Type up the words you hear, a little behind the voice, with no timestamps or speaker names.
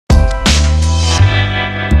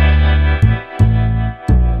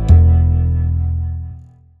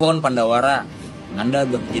Pandawara, Anda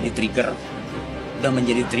udah menjadi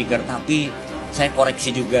trigger, tapi saya koreksi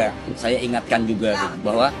juga, saya ingatkan juga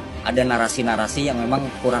bahwa ada narasi-narasi yang memang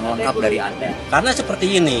kurang lengkap dari Anda. Karena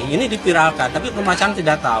seperti ini diviralkan, tapi permasalahan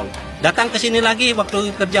tidak tahu. Datang ke sini lagi waktu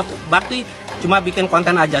kerja bakti cuma bikin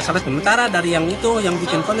konten aja, sementara dari yang itu yang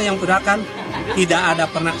bikin konten yang viralkan tidak ada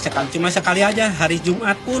pernah cuma sekali aja hari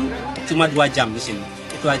Jumat pun cuma 2 jam di sini.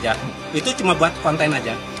 Itu aja. Itu cuma buat konten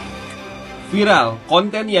aja. Viral,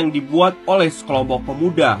 konten yang dibuat oleh sekelompok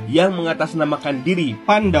pemuda yang mengatasnamakan diri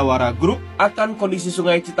Pandawara Group akan kondisi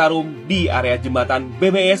Sungai Citarum di area Jembatan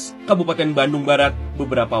BBS, Kabupaten Bandung Barat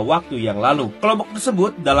beberapa waktu yang lalu. Kelompok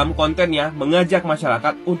tersebut dalam kontennya mengajak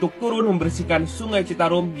masyarakat untuk turun membersihkan Sungai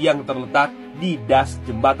Citarum yang terletak di das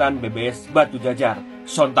Jembatan BBS Batujajar.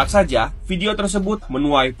 Sontak saja, video tersebut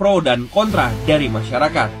menuai pro dan kontra dari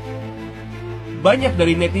masyarakat. Banyak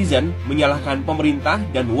dari netizen menyalahkan pemerintah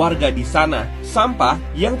dan warga di sana. Sampah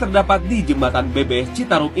yang terdapat di jembatan BBS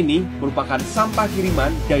Citarum ini merupakan sampah kiriman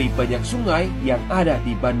dari banyak sungai yang ada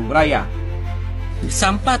di Bandung Raya.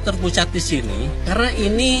 Sampah terpusat di sini karena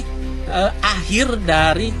ini akhir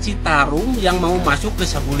dari Citarum yang mau masuk ke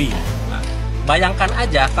Saguling. Nah, bayangkan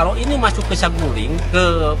aja kalau ini masuk ke Saguling,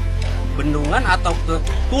 ke bendungan atau ke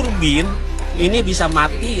turbin, ini bisa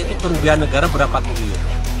mati, itu kerugian negara berapa triliun.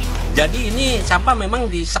 Jadi ini sampah memang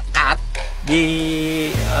disekat di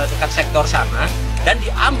dekat sektor sana dan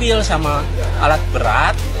diambil sama alat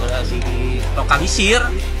berat, dilokalisir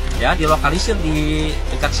di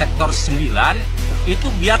dekat sektor 9 itu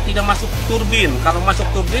biar tidak masuk turbin. Kalau masuk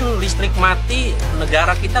turbin listrik mati,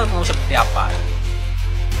 negara kita mau seperti apa?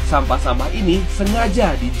 Sampah-sampah ini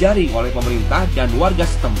sengaja dijaring oleh pemerintah dan warga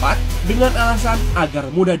setempat dengan alasan agar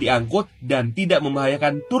mudah diangkut dan tidak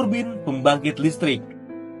membahayakan turbin pembangkit listrik.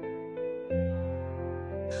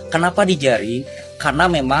 Kenapa dijaring?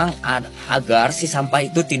 Karena memang agar si sampah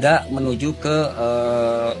itu tidak menuju ke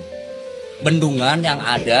bendungan yang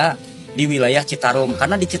ada di wilayah Citarum.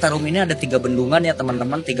 Karena di Citarum ini ada 3 bendungan ya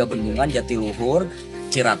teman-teman, 3 bendungan Jatiluhur,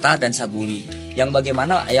 Cirata, dan Saguli. Yang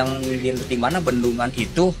di mana bendungan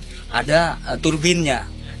itu ada turbinnya.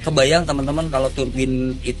 Kebayang teman-teman kalau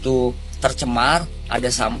turbin itu tercemar,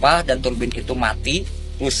 ada sampah dan turbin itu mati,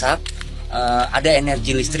 rusak, ada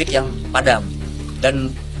energi listrik yang padam.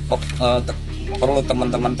 Dan perlu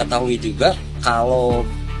teman-teman ketahui juga kalau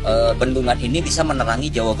bendungan ini bisa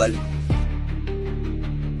menerangi Jawa Bali.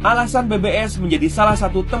 Alasan BBS menjadi salah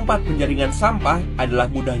satu tempat penjaringan sampah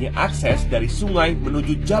adalah mudahnya akses dari sungai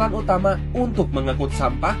menuju jalan utama untuk mengangkut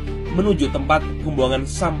sampah menuju tempat pembuangan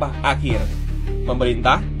sampah akhir.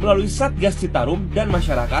 Pemerintah melalui Satgas Citarum dan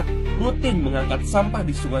masyarakat rutin mengangkat sampah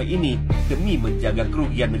di sungai ini demi menjaga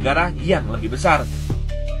kerugian negara yang lebih besar.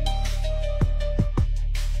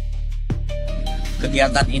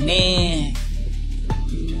 Kegiatan ini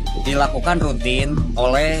dilakukan rutin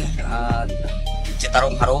oleh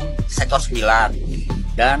Citarum Harum sektor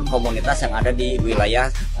 9 dan komunitas yang ada di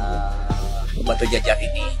wilayah Batujajar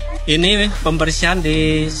ini. Ini pembersihan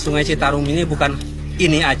di Sungai Citarum ini bukan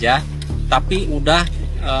ini aja, tapi udah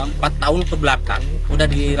 4 tahun ke belakang udah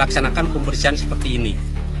dilaksanakan pembersihan seperti ini.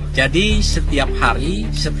 Jadi setiap hari,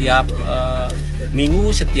 setiap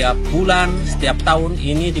minggu, setiap bulan, setiap tahun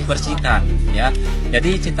ini dibersihkan ya.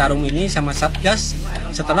 Jadi Citarum ini sama Satgas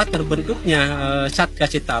setelah terbentuknya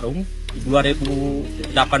Satgas Citarum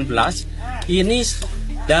 2018 ini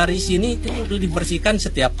dari sini itu udah dibersihkan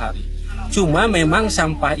setiap hari. Cuma memang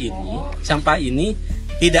sampah ini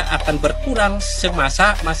tidak akan berkurang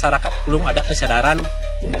semasa masyarakat belum ada kesadaran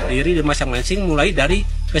diri masing-masing, mulai dari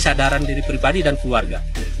kesadaran diri pribadi dan keluarga.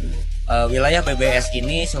 Wilayah BBS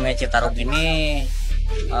ini, Sungai Citarum ini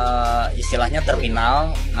istilahnya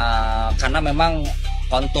terminal karena memang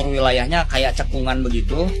kontur wilayahnya kayak cekungan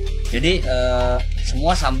begitu. Jadi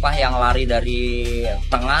semua sampah yang lari dari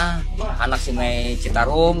tengah anak Sungai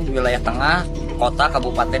Citarum, wilayah tengah, kota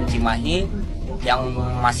Kabupaten Cimahi yang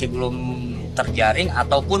masih belum terjaring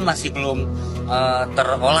ataupun masih belum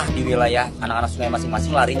terolah di wilayah anak-anak sungai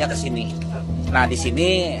masing-masing larinya ke sini. Nah, di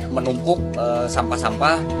sini menumpuk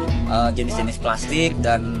sampah-sampah jenis-jenis plastik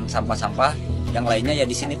dan sampah-sampah yang lainnya ya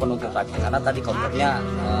di sini penumpukan karena tadi konturnya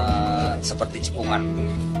seperti cekungan.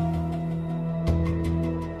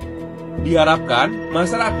 Diharapkan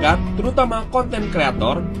masyarakat, terutama konten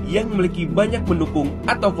kreator yang memiliki banyak pendukung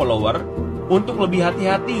atau follower, untuk lebih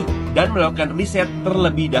hati-hati dan melakukan riset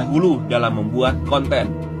terlebih dahulu dalam membuat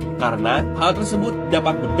konten, karena hal tersebut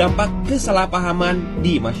dapat berdampak kesalahpahaman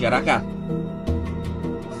di masyarakat.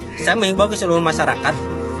 Saya mengimbau ke seluruh masyarakat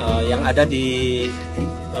yang ada di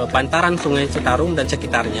bantaran Sungai Citarum dan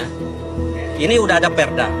sekitarnya. Ini udah ada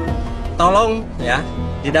perda. Tolong ya,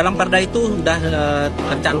 Di dalam perda itu sudah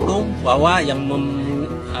tercantum bahwa yang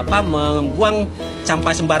membuang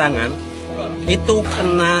sampah sembarangan itu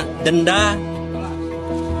kena denda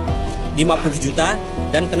 50 juta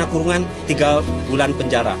dan kena kurungan 3 bulan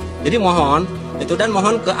penjara. Jadi mohon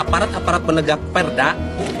ke aparat-aparat penegak perda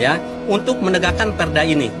ya untuk menegakkan perda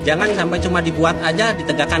ini. Jangan sampai cuma dibuat aja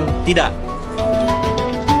ditegakkan, tidak.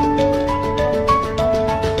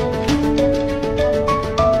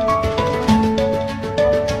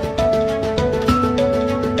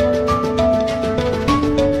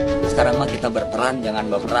 Sekarang mah kita berperan, jangan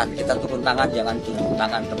berperan. Kita turun tangan, jangan turun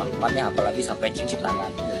tangan teman-temannya, apalagi sampai cuci tangan.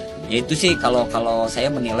 Ya itu sih kalau saya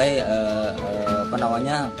menilai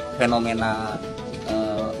fenomena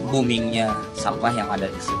boomingnya sampah yang ada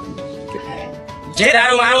di situ.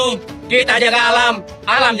 Citarum harum, kita jaga alam,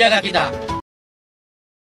 alam jaga kita.